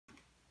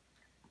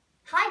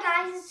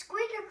guys, it's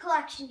Squeaker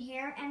Collection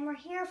here, and we're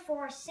here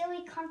for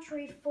Silly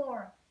Country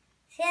 4.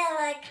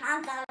 Silly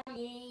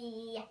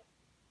Country.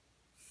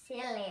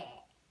 Silly.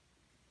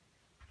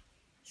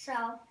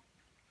 So,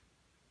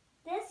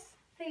 this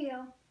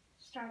video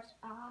starts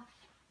off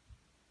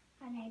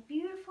on a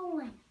beautiful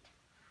land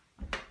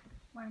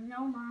where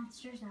no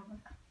monsters ever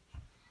come.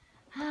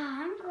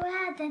 I'm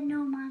glad that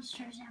no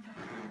monsters ever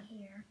come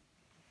here.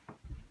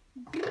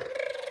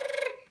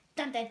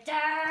 Dun dun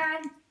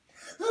dun!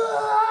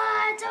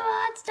 Oh, it's a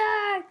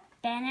monster!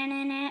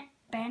 Banana,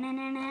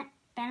 banana,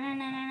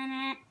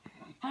 banana,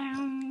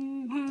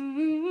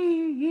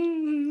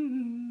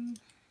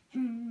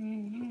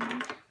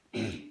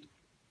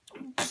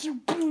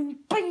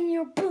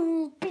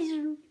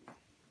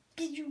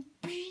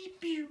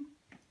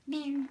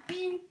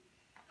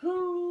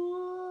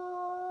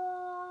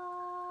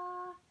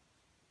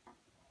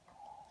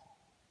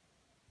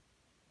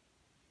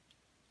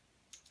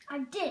 I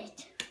did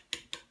it.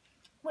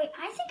 Wait,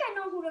 I think I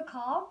know who to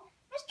call.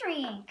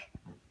 Mystery Ink.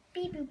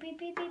 Beep boop beep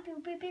beep beep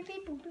boop beep beep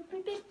beep boop boop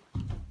beep beep.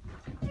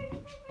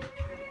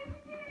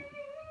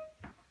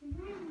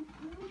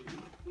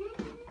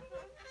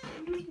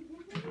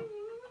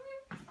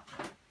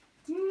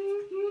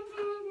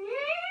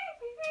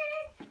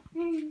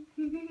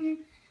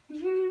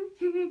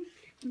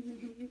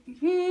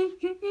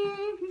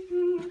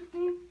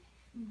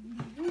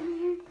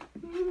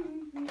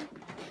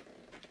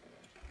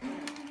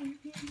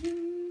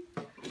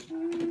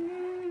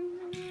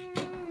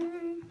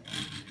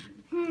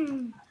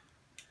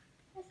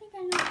 I think I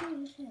know who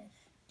this is.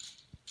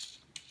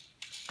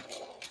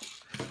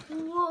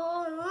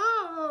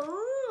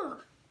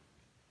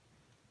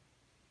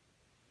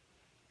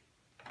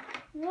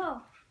 Whoa.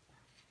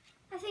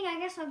 I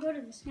guess I'll go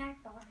to the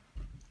snack bar.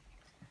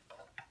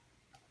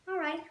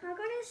 Alright, I'll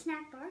go to the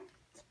snack bar.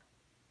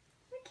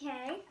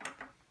 Okay.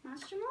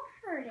 Monster Mo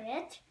heard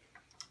it.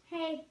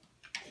 Hey,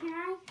 can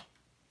I?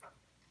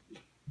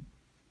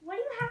 What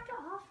do you have to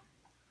offer?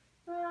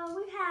 Well,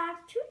 we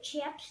have 2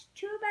 chips,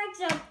 2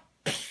 bags of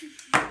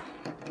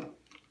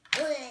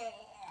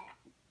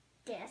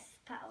death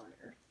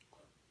powder.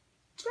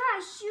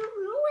 Josh, you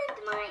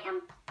ruined my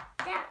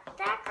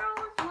that girl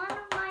was one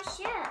of my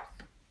ships.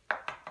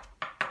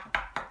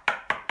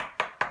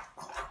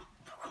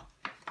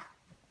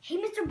 Hey,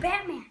 Mr.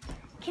 Batman,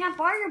 can I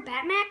borrow your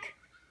Batmac?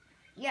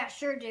 Yeah,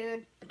 sure,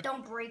 dude, but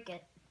don't break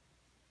it.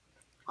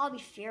 I'll be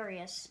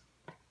furious.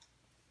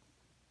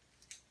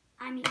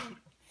 I mean,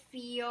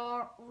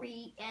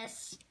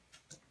 furious.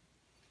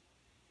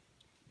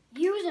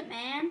 Use it,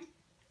 man.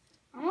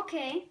 I'm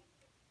okay.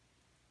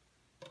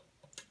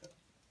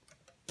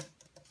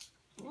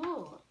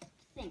 Ooh, this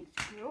thing's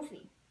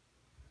groovy.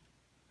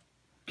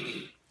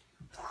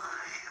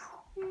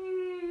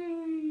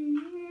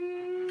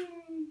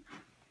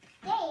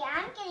 Hey,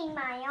 I'm getting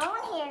my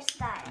own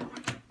hairstyle.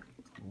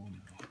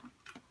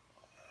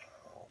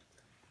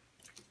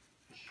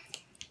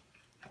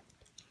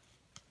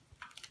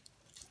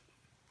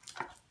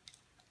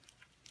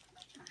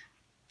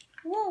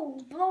 Whoa,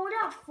 blow it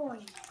up for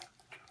you.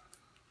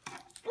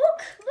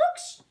 Look.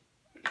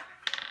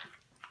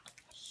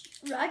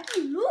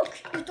 Rocky, look,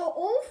 it's our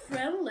old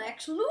friend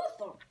Lex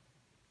Luthor.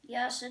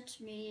 Yes, it's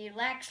me,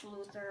 Lex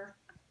Luthor.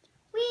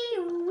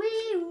 Wee-oo,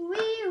 wee-oo,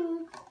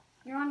 wee-oo.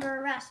 You're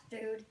under arrest,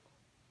 dude.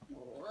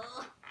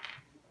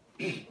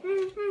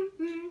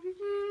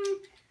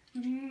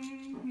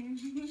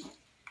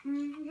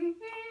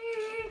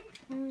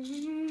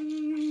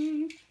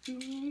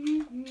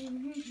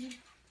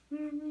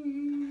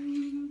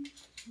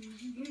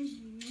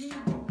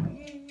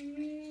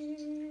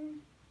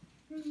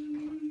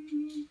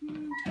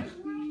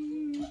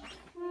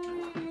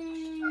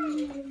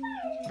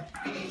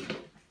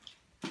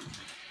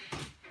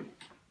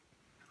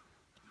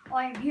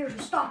 I am here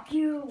to stop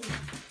you.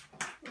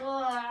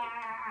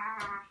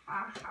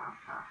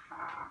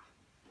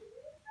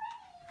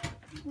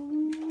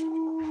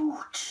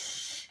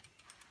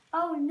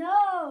 Oh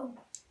no.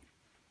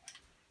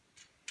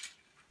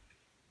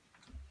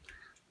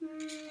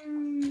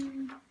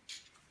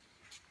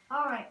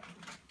 All right.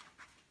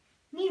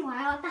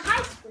 Meanwhile, at the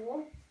high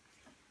school,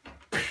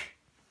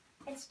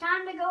 it's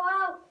time to go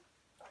out.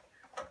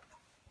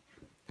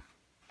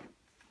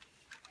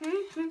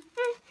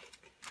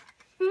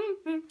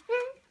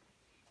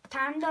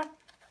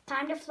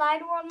 Time to fly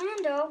to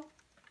Orlando,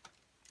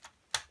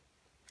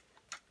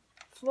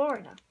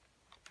 Florida.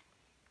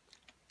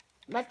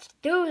 Let's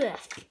do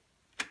this.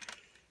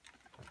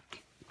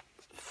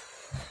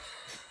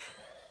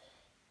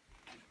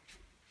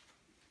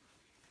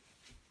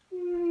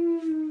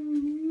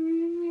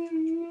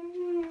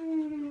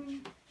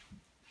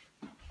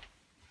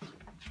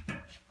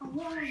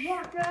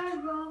 Rock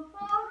and roll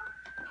all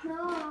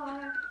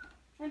night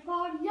and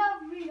party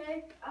every day.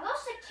 Are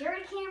those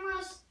security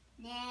cameras?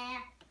 Nah.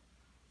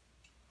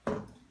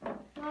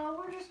 Well,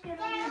 we're just gonna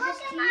Dad, look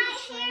at my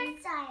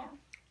hairstyle.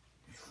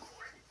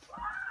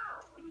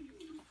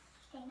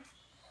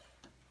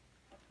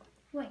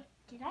 Wait,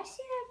 did I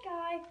see that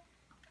guy?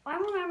 I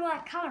remember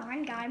that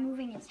coloring guy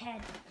moving his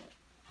head.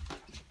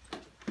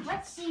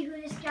 Let's see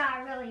who this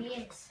guy really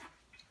is.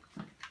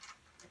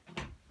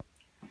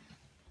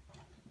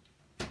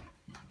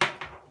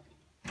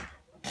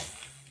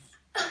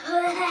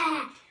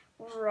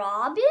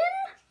 Robin?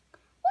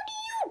 What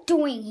are you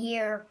doing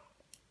here?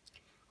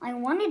 I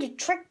wanted to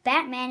trick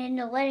Batman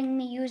into letting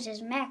me use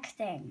his mech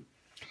thing.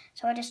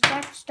 So I just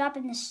stopped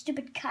in this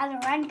stupid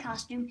Kylo Ren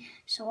costume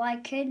so I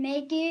could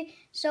make it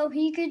so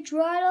he could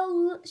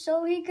want to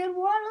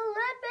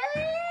let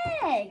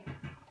me.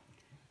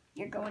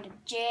 You're going to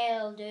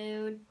jail,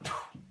 dude.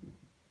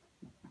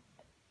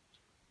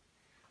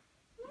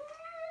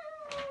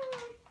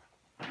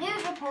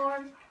 News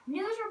report.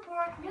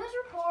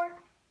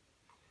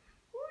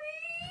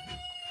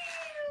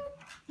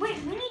 Wait,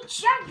 we need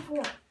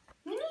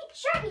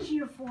Shaggy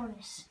here for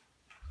this.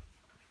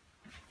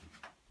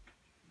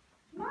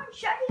 Come on,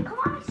 Shaggy, come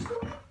on,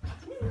 Scooby.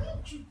 We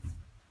need you.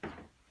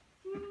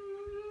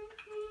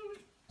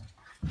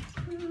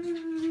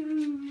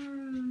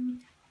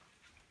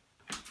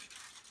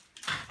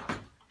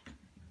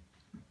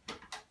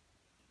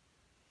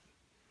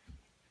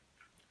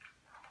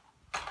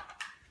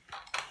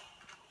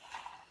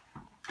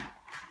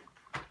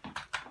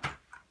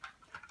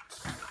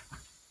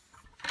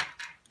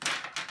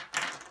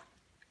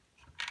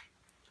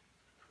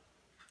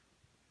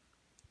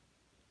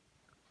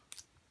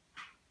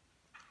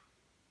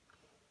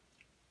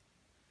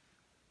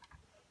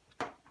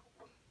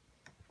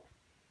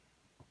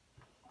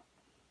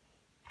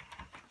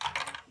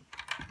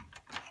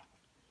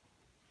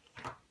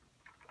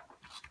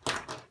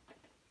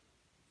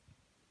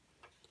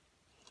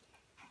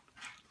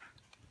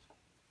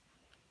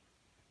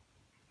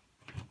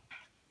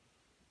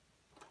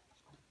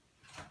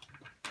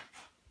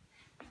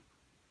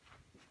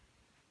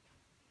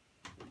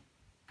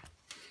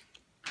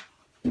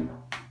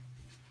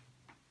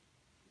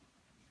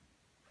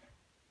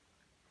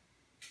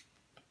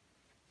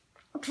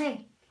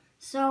 Okay,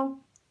 so,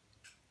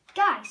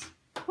 guys,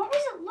 what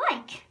was it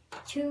like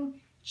to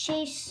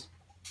chase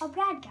a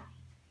bad guy?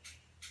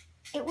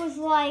 It was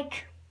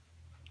like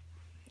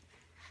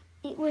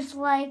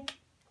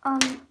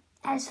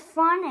as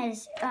fun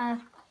as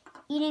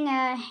eating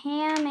a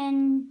ham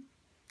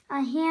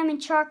and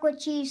chocolate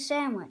cheese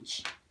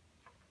sandwich.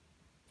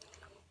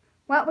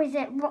 What is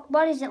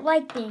it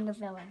like being a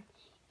villain?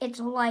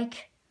 It's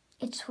like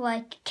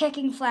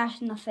kicking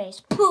Flash in the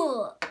face.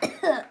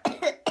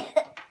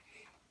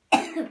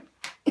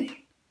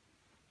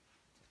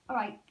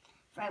 Alright,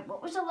 Fred,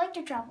 what was it like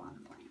to travel on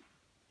a plane?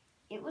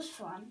 It was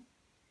fun.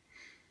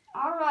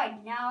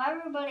 Alright, now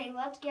everybody,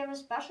 let's give a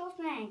special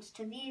thanks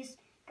to these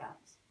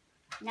guys.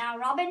 Now,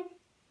 Robin,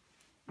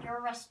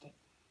 you're arrested.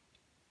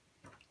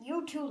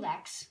 You too,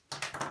 Lex.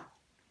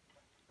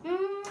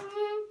 And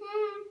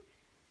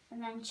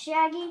then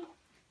Shaggy,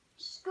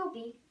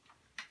 Scooby,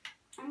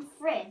 and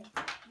Fred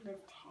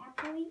lived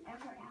happily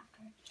ever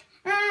after.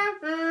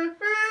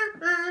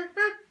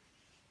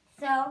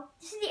 So,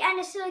 this is the end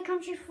of Silly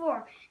Country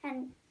 4,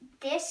 and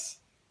this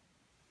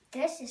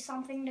is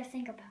something to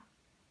think about.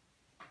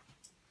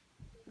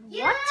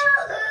 What?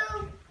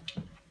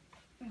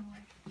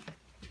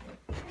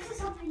 This is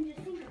something to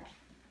think about.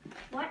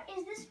 What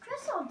is this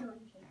Crystal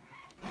doing here?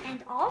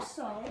 And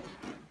also,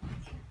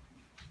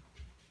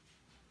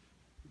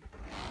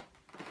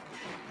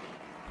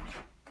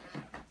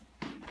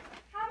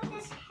 how did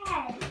this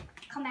head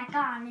come back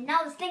on, and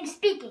now this thing's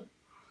speaking?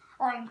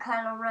 I am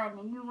Kylo Ren,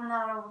 and you will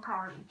not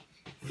overpower me.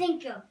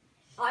 Think of,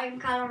 I am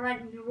Kylo Ren,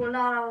 and you will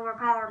not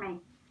overpower me.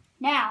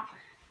 Now,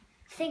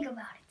 think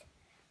about it.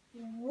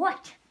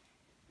 What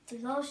do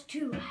those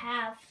two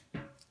have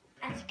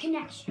as a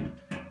connection?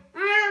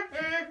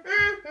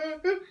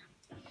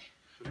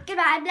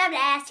 Goodbye, blah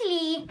blah,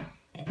 silly.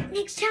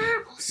 Next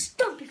time, I'll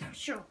stomp you for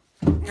sure.